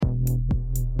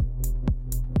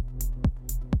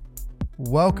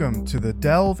Welcome to the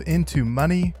Delve Into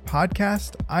Money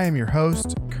podcast. I am your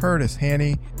host, Curtis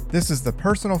Haney. This is the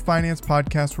personal finance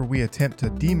podcast where we attempt to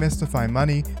demystify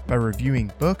money by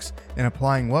reviewing books and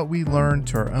applying what we learn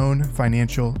to our own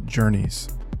financial journeys.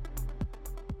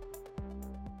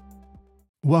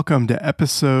 Welcome to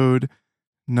episode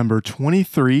number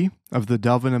 23 of the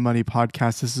Delve Into Money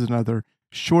podcast. This is another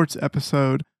shorts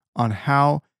episode on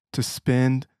how to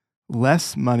spend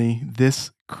less money this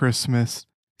Christmas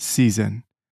season.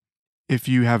 If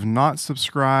you have not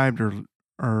subscribed or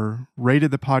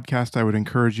rated the podcast, I would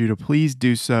encourage you to please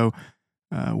do so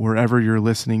wherever you're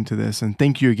listening to this. And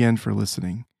thank you again for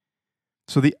listening.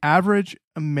 So the average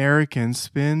American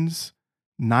spends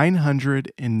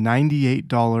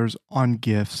 $998 on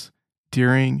gifts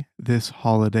during this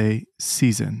holiday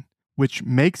season, which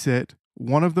makes it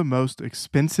one of the most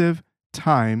expensive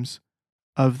times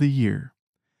of the year.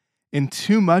 And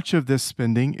too much of this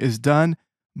spending is done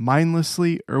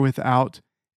mindlessly or without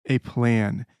a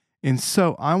plan. And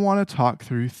so I want to talk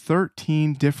through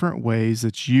 13 different ways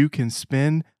that you can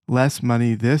spend less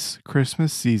money this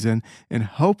Christmas season and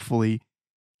hopefully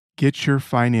get your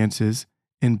finances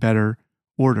in better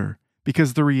order.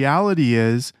 Because the reality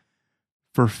is,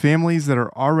 for families that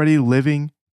are already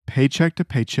living paycheck to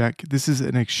paycheck, this is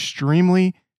an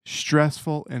extremely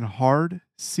stressful and hard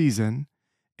season,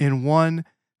 and one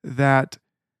that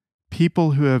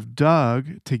people who have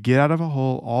dug to get out of a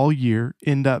hole all year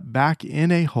end up back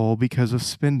in a hole because of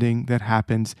spending that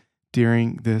happens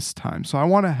during this time. So I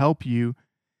want to help you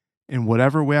in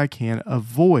whatever way I can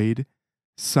avoid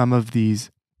some of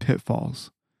these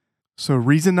pitfalls. So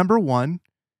reason number one,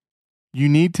 you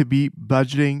need to be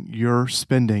budgeting your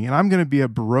spending. And I'm going to be a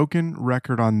broken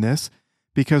record on this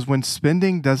because when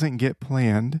spending doesn't get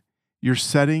planned, you're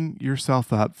setting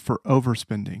yourself up for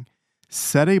overspending.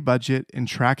 Set a budget and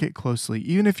track it closely.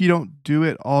 Even if you don't do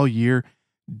it all year,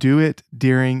 do it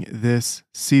during this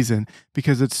season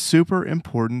because it's super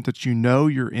important that you know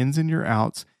your ins and your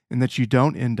outs and that you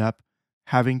don't end up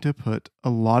having to put a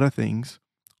lot of things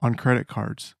on credit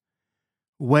cards.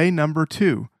 Way number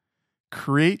two,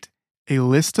 create a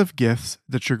list of gifts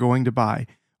that you're going to buy.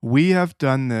 We have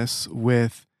done this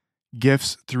with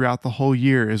gifts throughout the whole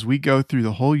year as we go through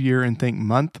the whole year and think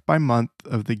month by month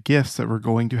of the gifts that we're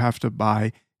going to have to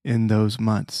buy in those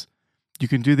months. You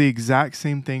can do the exact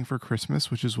same thing for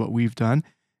Christmas, which is what we've done.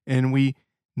 And we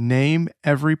name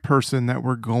every person that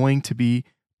we're going to be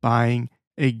buying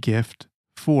a gift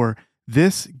for.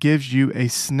 This gives you a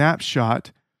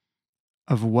snapshot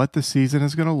of what the season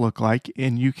is going to look like,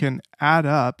 and you can add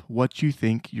up what you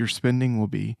think your spending will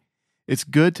be. It's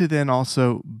good to then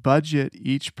also budget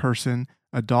each person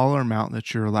a dollar amount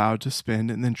that you're allowed to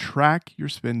spend and then track your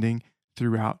spending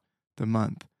throughout the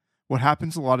month. What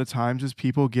happens a lot of times is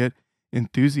people get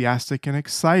enthusiastic and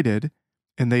excited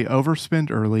and they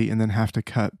overspend early and then have to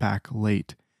cut back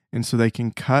late. And so they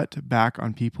can cut back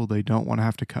on people they don't want to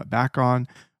have to cut back on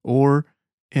or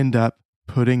end up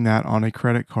putting that on a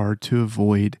credit card to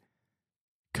avoid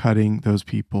cutting those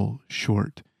people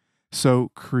short.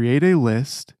 So create a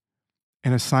list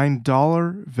and assign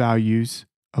dollar values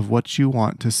of what you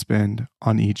want to spend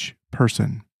on each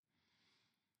person.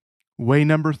 Way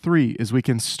number three is we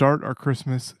can start our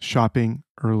Christmas shopping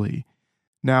early.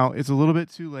 Now, it's a little bit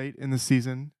too late in the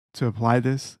season to apply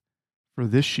this for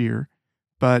this year,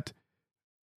 but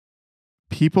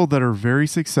people that are very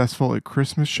successful at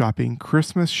Christmas shopping,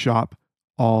 Christmas shop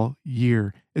all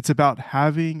year. It's about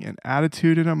having an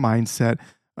attitude and a mindset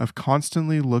of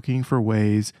constantly looking for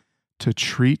ways to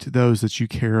treat those that you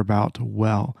care about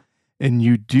well. And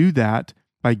you do that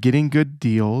by getting good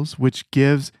deals, which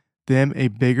gives them a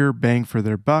bigger bang for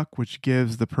their buck, which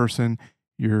gives the person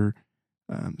you're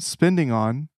spending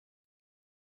on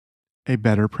a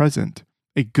better present.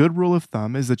 A good rule of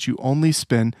thumb is that you only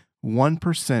spend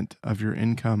 1% of your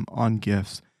income on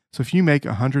gifts. So if you make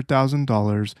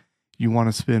 $100,000, you want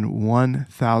to spend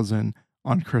 $1,000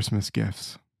 on Christmas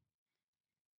gifts.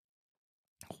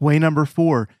 Way number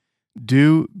four,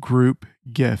 do group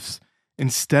gifts.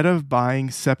 Instead of buying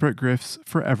separate gifts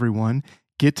for everyone,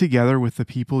 get together with the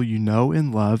people you know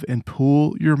and love and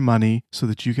pool your money so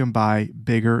that you can buy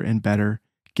bigger and better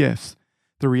gifts.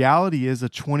 The reality is a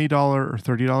 $20 or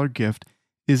 $30 gift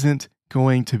isn't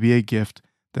going to be a gift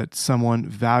that someone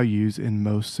values in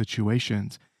most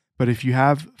situations. But if you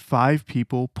have 5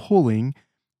 people pooling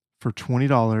for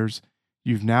 $20,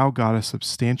 you've now got a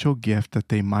substantial gift that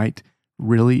they might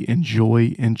really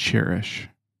enjoy and cherish.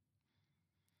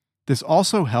 This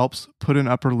also helps put an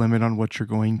upper limit on what you're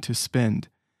going to spend.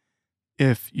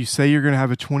 If you say you're going to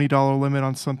have a $20 limit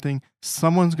on something,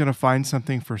 someone's going to find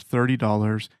something for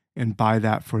 $30 and buy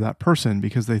that for that person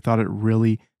because they thought it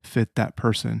really fit that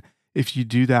person. If you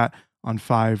do that on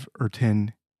 5 or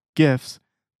 10 gifts,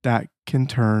 that can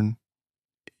turn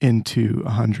into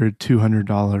 $100,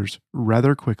 $200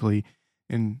 rather quickly.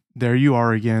 And there you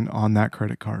are again on that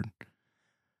credit card.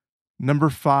 Number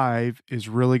 5 is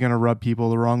really going to rub people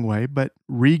the wrong way, but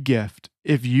regift.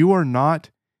 If you are not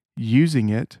using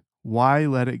it, why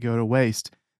let it go to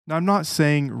waste? Now, I'm not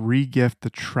saying regift the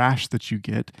trash that you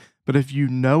get, but if you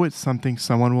know it's something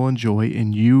someone will enjoy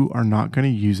and you are not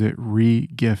going to use it,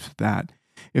 regift that.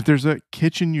 If there's a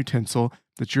kitchen utensil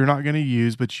that you're not going to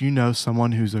use, but you know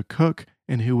someone who's a cook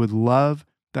and who would love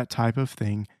that type of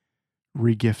thing,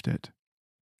 regift it.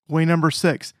 Way number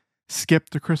 6, skip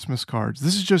the Christmas cards.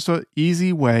 This is just an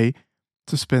easy way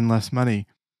to spend less money.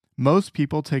 Most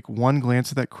people take one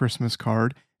glance at that Christmas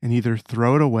card and either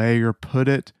throw it away or put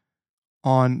it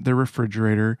on the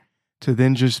refrigerator to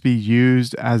then just be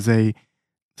used as a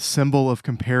symbol of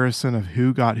comparison of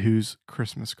who got whose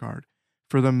Christmas card.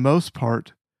 For the most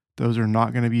part, those are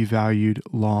not going to be valued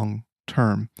long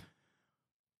term.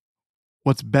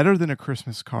 What's better than a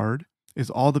Christmas card is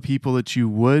all the people that you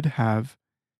would have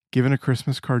given a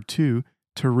Christmas card to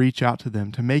reach out to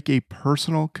them, to make a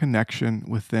personal connection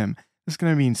with them. It's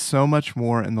going to mean so much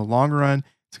more in the long run.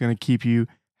 It's going to keep you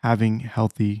having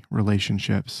healthy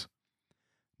relationships.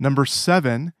 Number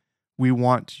 7, we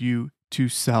want you to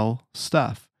sell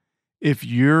stuff. If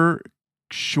you're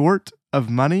short of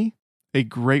money, a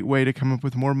great way to come up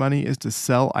with more money is to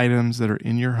sell items that are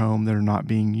in your home that are not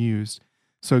being used.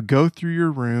 So go through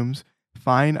your rooms,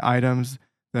 find items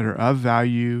that are of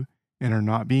value and are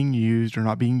not being used or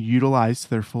not being utilized to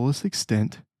their fullest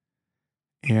extent,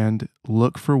 and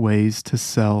look for ways to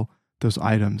sell those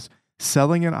items.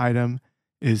 Selling an item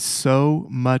is so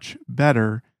much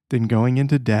better than going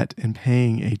into debt and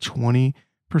paying a 20%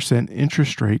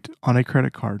 interest rate on a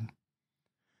credit card.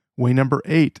 Way number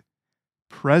 8,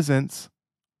 presents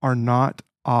are not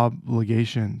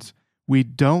obligations. We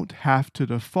don't have to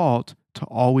default to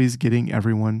always getting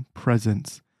everyone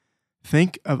presents.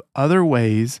 Think of other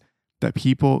ways that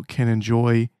people can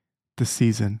enjoy the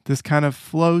season. This kind of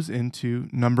flows into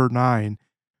number 9.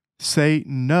 Say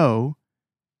no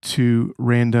to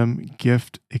random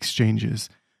gift exchanges.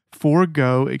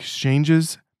 Forego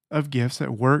exchanges of gifts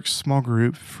at work, small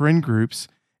group, friend groups,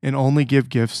 and only give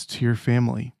gifts to your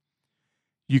family.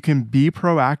 You can be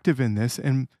proactive in this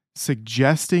and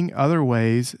suggesting other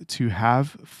ways to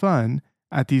have fun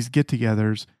at these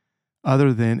get-togethers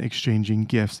other than exchanging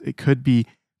gifts. It could be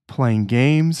playing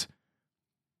games.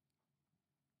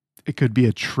 It could be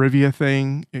a trivia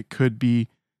thing. It could be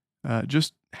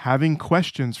just having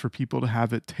questions for people to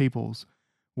have at tables.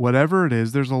 Whatever it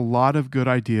is, there's a lot of good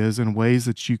ideas and ways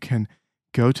that you can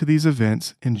go to these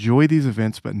events, enjoy these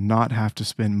events, but not have to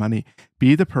spend money.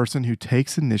 Be the person who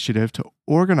takes initiative to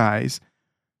organize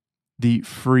the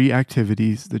free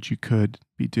activities that you could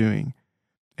be doing.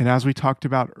 And as we talked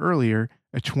about earlier,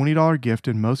 a $20 gift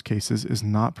in most cases is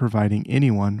not providing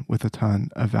anyone with a ton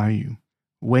of value.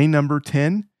 Way number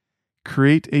 10,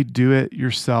 create a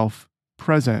do-it-yourself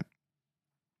present.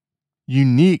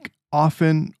 Unique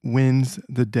often wins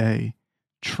the day.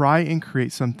 Try and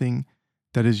create something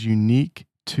that is unique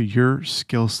to your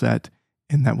skill set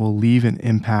and that will leave an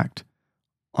impact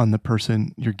on the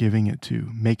person you're giving it to.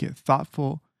 Make it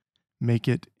thoughtful, make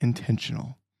it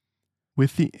intentional.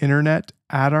 With the internet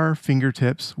at our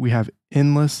fingertips, we have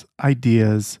endless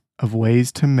ideas of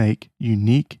ways to make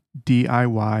unique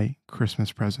DIY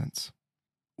Christmas presents.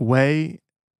 Way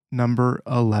number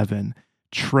 11,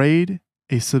 trade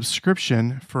a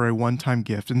subscription for a one-time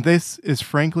gift. And this is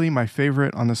frankly my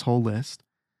favorite on this whole list.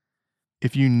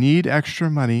 If you need extra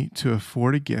money to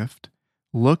afford a gift,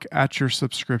 look at your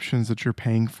subscriptions that you're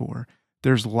paying for.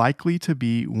 There's likely to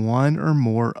be one or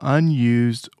more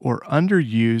unused or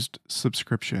underused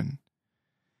subscription.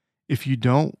 If you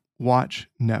don't watch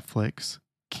Netflix,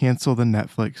 cancel the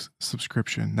Netflix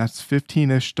subscription. That's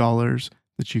 $15-ish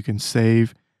that you can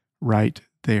save right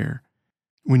there.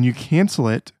 When you cancel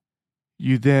it,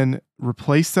 you then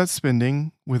replace that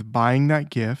spending with buying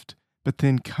that gift, but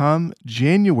then come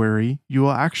January, you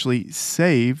will actually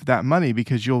save that money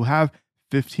because you'll have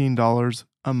 $15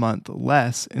 a month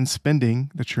less in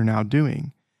spending that you're now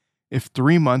doing. If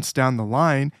 3 months down the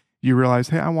line, you realize,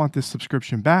 hey, I want this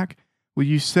subscription back, well,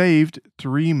 you saved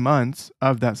 3 months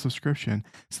of that subscription.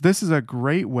 So this is a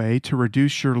great way to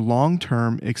reduce your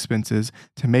long-term expenses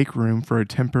to make room for a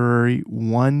temporary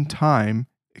one-time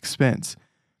expense.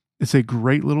 It's a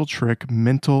great little trick,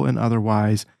 mental and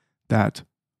otherwise, that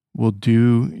will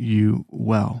do you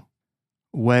well.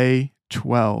 Way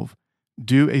 12,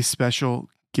 do a special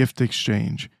gift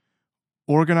exchange.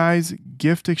 Organize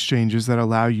gift exchanges that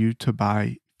allow you to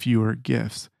buy fewer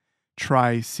gifts.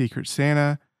 Try Secret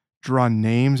Santa. Draw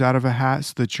names out of a hat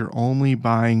so that you're only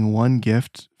buying one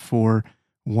gift for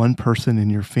one person in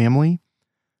your family,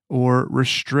 or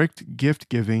restrict gift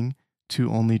giving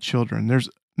to only children. There's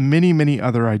many, many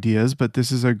other ideas, but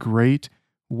this is a great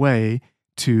way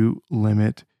to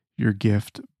limit your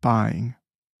gift buying.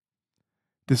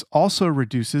 This also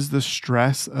reduces the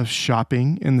stress of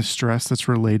shopping and the stress that's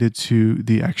related to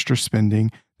the extra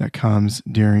spending that comes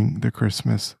during the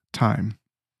Christmas time.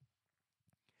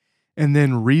 And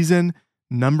then reason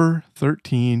number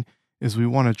 13 is we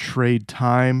want to trade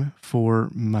time for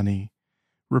money.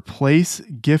 Replace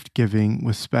gift giving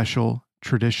with special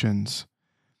traditions.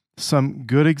 Some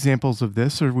good examples of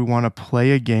this are we want to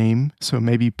play a game. So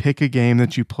maybe pick a game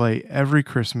that you play every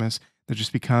Christmas that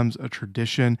just becomes a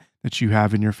tradition that you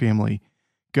have in your family.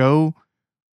 Go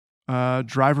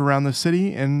drive around the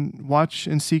city and watch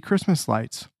and see Christmas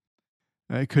lights.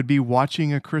 It could be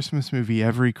watching a Christmas movie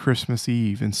every Christmas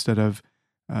Eve instead of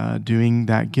doing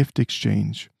that gift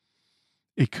exchange.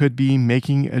 It could be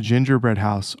making a gingerbread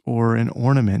house or an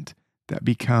ornament that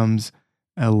becomes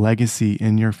a legacy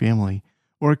in your family.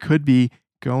 Or it could be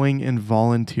going and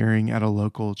volunteering at a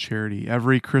local charity.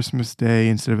 Every Christmas day,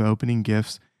 instead of opening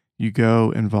gifts, you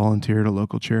go and volunteer at a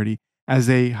local charity. As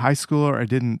a high schooler, I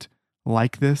didn't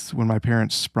like this when my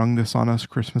parents sprung this on us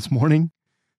Christmas morning.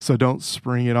 So don't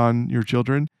spring it on your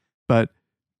children. But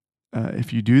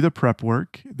if you do the prep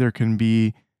work, there can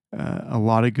be a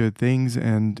lot of good things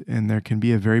and there can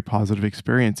be a very positive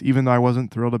experience. Even though I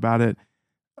wasn't thrilled about it,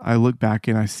 I look back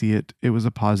and I see it was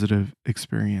a positive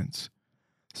experience.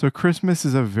 So Christmas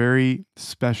is a very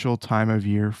special time of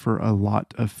year for a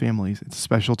lot of families. It's a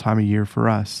special time of year for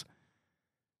us.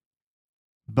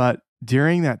 But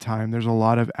during that time, there's a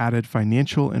lot of added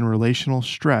financial and relational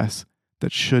stress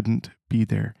that shouldn't be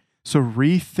there. So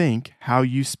rethink how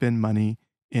you spend money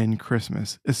in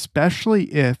Christmas,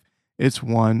 especially if it's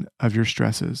one of your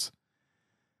stresses.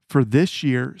 For this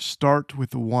year, start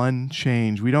with one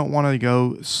change. We don't want to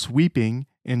go sweeping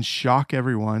and shock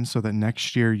everyone so that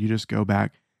next year you just go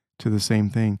back to the same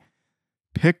thing.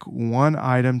 Pick one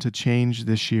item to change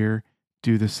this year,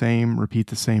 do the same, repeat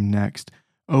the same next.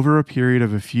 Over a period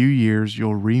of a few years,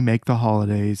 you'll remake the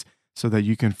holidays so that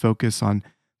you can focus on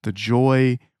the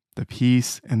joy, the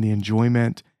peace, and the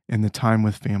enjoyment, and the time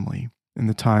with family, and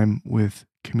the time with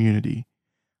community.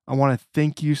 I want to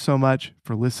thank you so much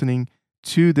for listening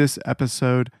to this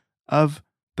episode of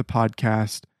the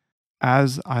podcast.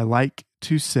 As I like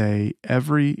to say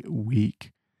every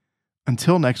week,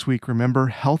 until next week, remember,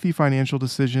 healthy financial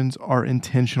decisions are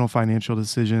intentional financial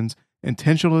decisions.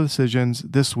 Intentional decisions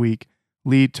this week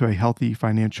lead to a healthy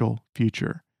financial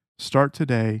future. Start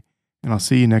today, and I'll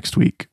see you next week.